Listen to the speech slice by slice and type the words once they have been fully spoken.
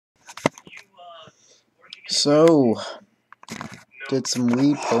So, did some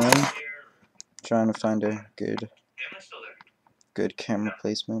weed pulling, trying to find a good camera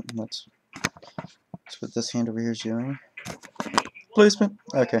placement. That's what this hand over here is doing. Placement.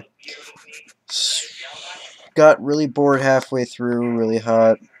 Okay. Got really bored halfway through, really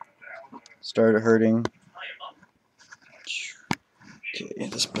hot. Started hurting. Okay,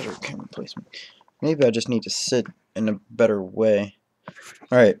 this better camera placement. Maybe I just need to sit in a better way.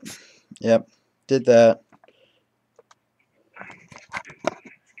 Alright. Yep. Did that.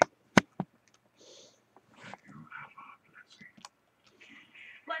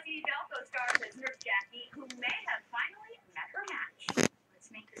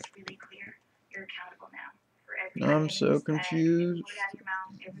 I'm so confused.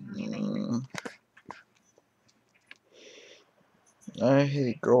 I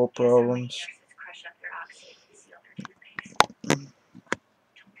hate girl problems.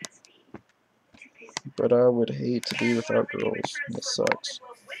 But I would hate to be without girls. This sucks.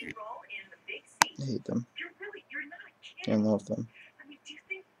 I hate them. I love them.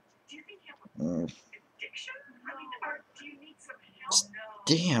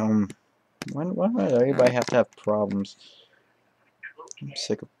 Damn. Why does everybody have to have problems? I'm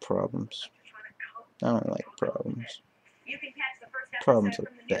sick of problems. I don't like problems. Problems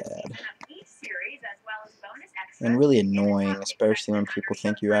are bad. And really annoying, especially when people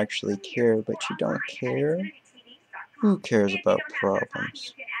think you actually care, but you don't care. Who cares about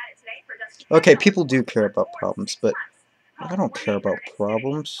problems? Okay, people do care about problems, but I don't care about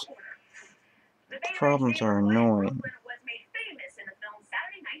problems. Problems are annoying.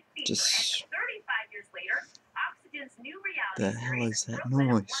 Just... the hell is that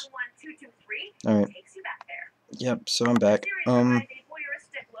noise? Alright. Yep, so I'm back.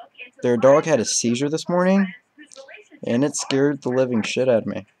 Their dog had a seizure this morning, and it scared the living shit out of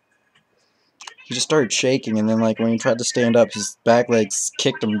me. He just started shaking, and then like when he tried to stand up, his back legs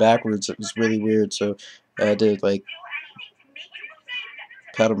kicked him backwards. It was really weird, so I had to like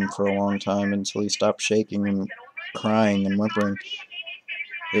pet him for a long time until he stopped shaking and crying and whimpering.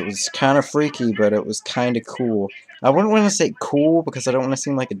 It was kind of freaky, but it was kind of cool. I wouldn't want to say cool because I don't want to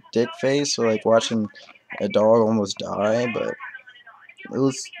seem like a dick face or like watching a dog almost die, but it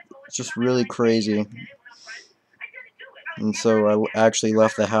was just really crazy. And so I actually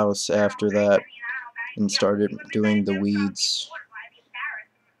left the house after that and started doing the weeds.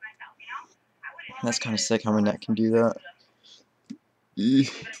 That's kind of sick how my neck can do that.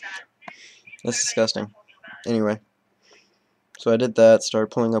 Eek. That's disgusting. Anyway, so I did that, started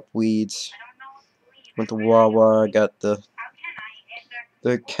pulling up weeds. Went to Wawa, got the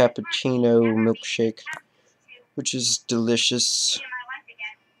cappuccino milkshake, which is delicious.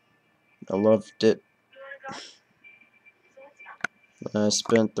 I loved it. I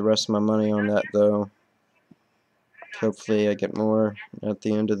spent the rest of my money on that though. Hopefully I get more at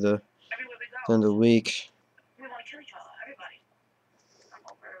the end of the week.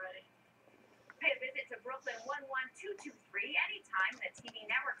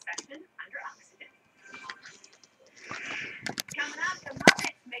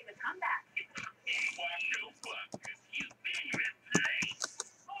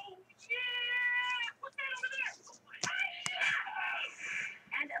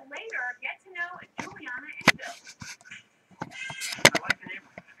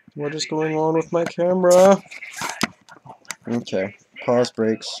 What is going on with my camera? Okay, pause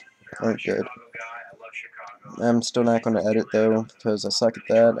breaks aren't good. I'm still not going to edit though, because I suck at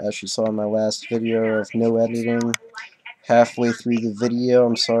that, as you saw in my last video of no editing. Halfway through the video,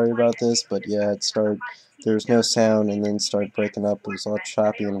 I'm sorry about this, but yeah, there was no sound and then started breaking up. It was all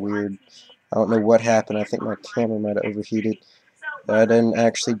choppy and weird. I don't know what happened. I think my camera might have overheated. I didn't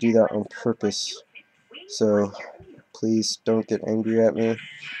actually do that on purpose, so please don't get angry at me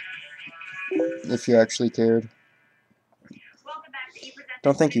if you actually cared.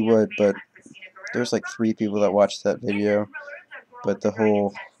 Don't think you would, but there's like 3 people that watched that video. But the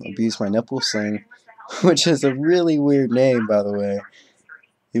whole abuse my nipples thing, which is a really weird name, by the way,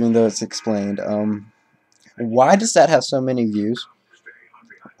 even though it's explained. Why does that have so many views?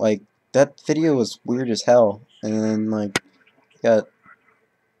 Like, that video was weird as hell, and then like got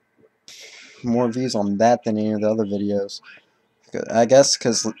more views on that than any of the other videos. I guess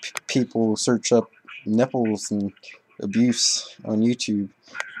because people search up nipples and abuse on YouTube,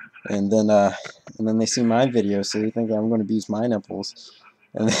 and then they see my video, so they think I'm going to abuse my nipples,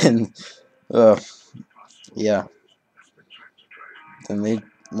 and then yeah, then they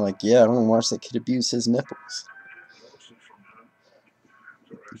like, yeah, I don't watch that kid abuse his nipples.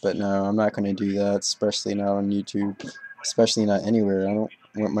 But no, I'm not going to do that, especially not on YouTube, especially not anywhere. I don't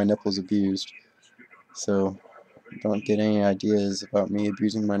want my nipples abused. So don't get any ideas about me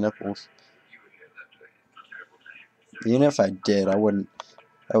abusing my nipples. Even if I did, I wouldn't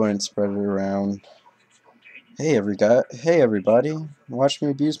spread it around. Hey everybody, watch me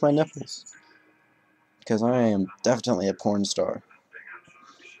abuse my nipples. Because I am definitely a porn star.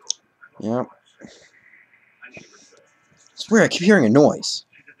 Yep. I swear I keep hearing a noise.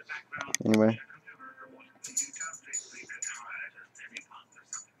 Anyway.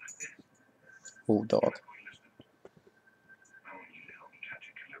 Oh, dog.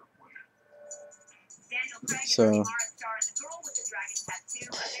 So,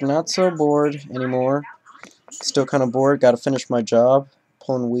 not so bored anymore. Still kind of bored. Gotta finish my job,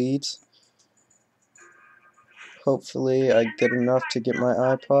 pulling weeds. Hopefully I get enough to get my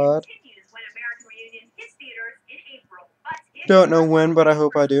iPod. Don't know when, but I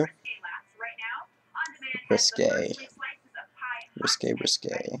hope I do. Risque. Risque,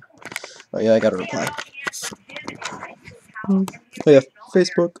 risque. Oh yeah, I gotta reply. Oh yeah,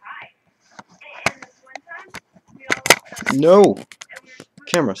 Facebook. No!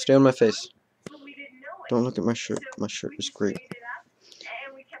 Camera, stay on my face. Don't look at my shirt. My shirt is great.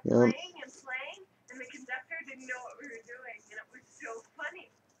 Yep.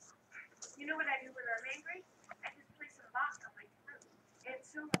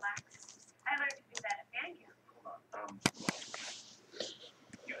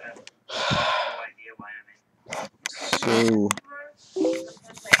 So,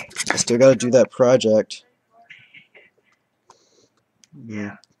 I still gotta do that project.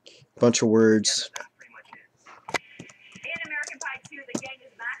 Bunch of words.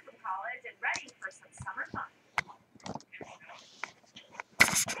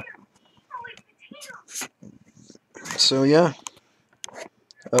 So yeah,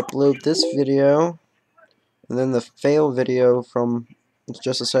 upload this video, and then the fail video from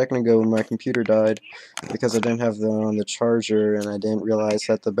just a second ago when my computer died because I didn't have the on the charger and I didn't realize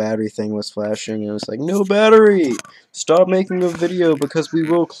that the battery thing was flashing. It was like, no battery! Stop making a video because we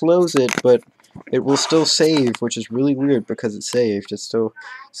will close it, but it will still save, which is really weird because it's saved. It's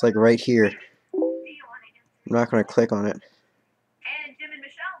like right here. I'm not going to click on it.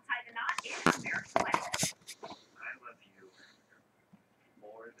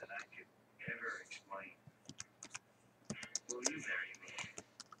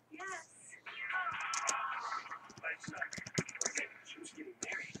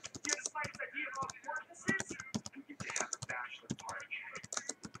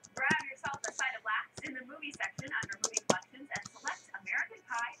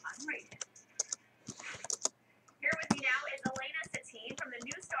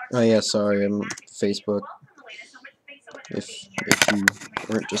 Oh yeah, sorry, I'm Facebook. If you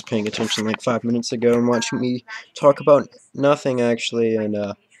weren't just paying attention like 5 minutes ago and watching me talk about nothing actually, and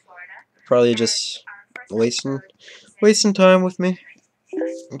probably just wasting time with me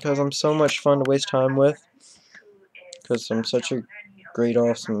because I'm so much fun to waste time with because I'm such a great,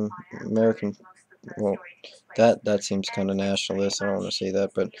 awesome American. Well, that seems kind of nationalist. I don't want to say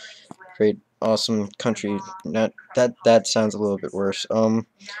that, but great, awesome country. Not that sounds a little bit worse.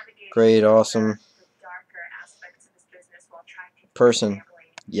 Great, awesome person.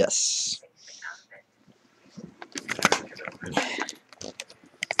 Yes.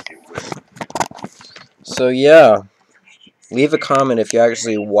 So yeah, leave a comment if you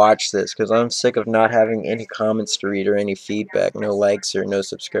actually watch this, because I'm sick of not having any comments to read or any feedback, no likes or no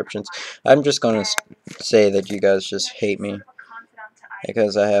subscriptions. I'm just gonna say that you guys just hate me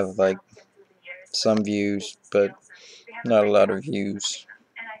because I have like some views, but not a lot of views.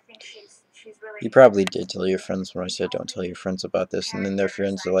 You probably did tell your friends when I said don't tell your friends about this, and then their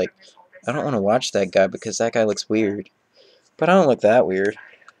friends are like, I don't want to watch that guy because that guy looks weird. But I don't look that weird.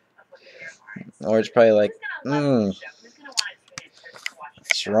 Or it's probably like,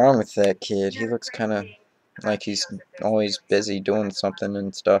 what's wrong with that kid? He looks kind of like he's always busy doing something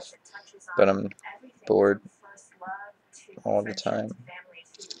and stuff. But I'm bored all the time.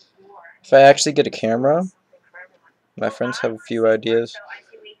 If I actually get a camera, my friends have a few ideas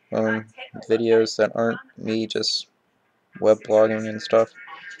on videos that aren't me just web blogging and stuff.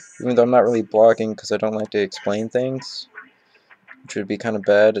 Even though I'm not really blogging because I don't like to explain things, which would be kind of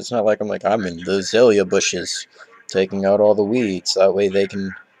bad. It's not like I'm in the azalea bushes taking out all the weeds. That way they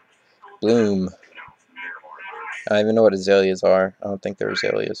can bloom. I don't even know what azaleas are. I don't think they're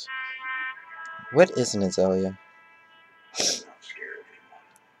azaleas. What is an azalea? It'd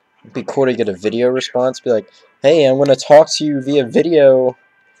be cool to get a video response. Be like, hey, I'm going to talk to you via video.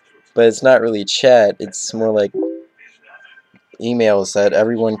 But it's not really chat. It's more like emails that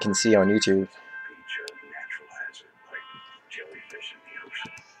everyone can see on YouTube.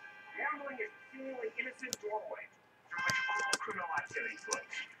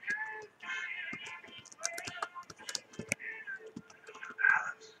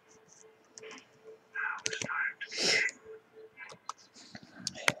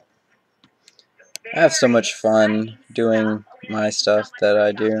 I have so much fun doing my stuff that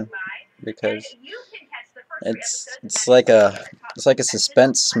I do because it's like a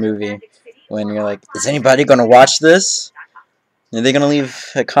suspense movie when you're like, is anybody gonna watch this? Are they gonna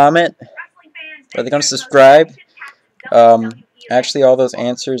leave a comment? Are they gonna subscribe? Actually, all those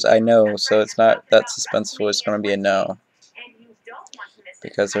answers I know, so it's not that suspenseful. It's gonna be a no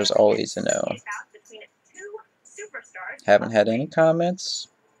because there's always a no. Haven't had any comments.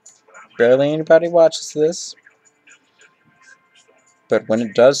 Barely anybody watches this. But when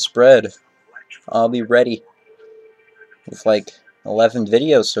it does spread, I'll be ready. With like 11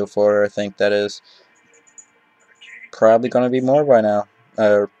 videos so far, I think that is. Probably gonna be more by now.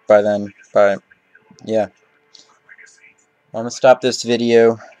 By then. Yeah. I'm gonna stop this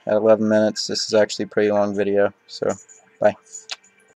video at 11 minutes. This is actually a pretty long video. So, bye.